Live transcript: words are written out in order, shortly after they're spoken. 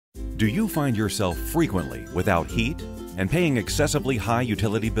Do you find yourself frequently without heat and paying excessively high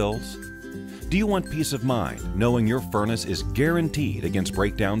utility bills? Do you want peace of mind knowing your furnace is guaranteed against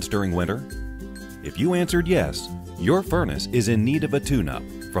breakdowns during winter? If you answered yes, your furnace is in need of a tune-up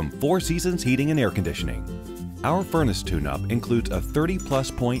from Four Seasons Heating and Air Conditioning. Our furnace tune-up includes a 30-plus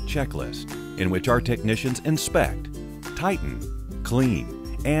point checklist in which our technicians inspect, tighten,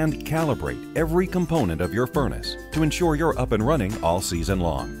 clean, and calibrate every component of your furnace to ensure you're up and running all season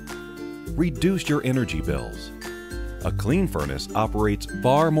long. Reduce your energy bills. A clean furnace operates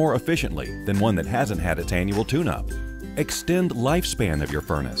far more efficiently than one that hasn't had its annual tune-up. Extend lifespan of your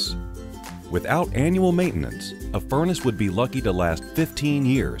furnace. Without annual maintenance, a furnace would be lucky to last 15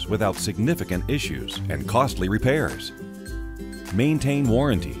 years without significant issues and costly repairs. Maintain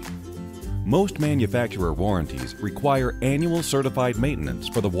warranty. Most manufacturer warranties require annual certified maintenance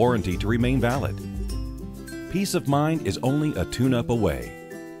for the warranty to remain valid. Peace of mind is only a tune-up away.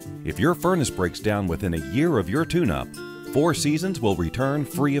 If your furnace breaks down within a year of your tune-up, Four Seasons will return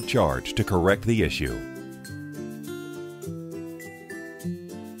free of charge to correct the issue.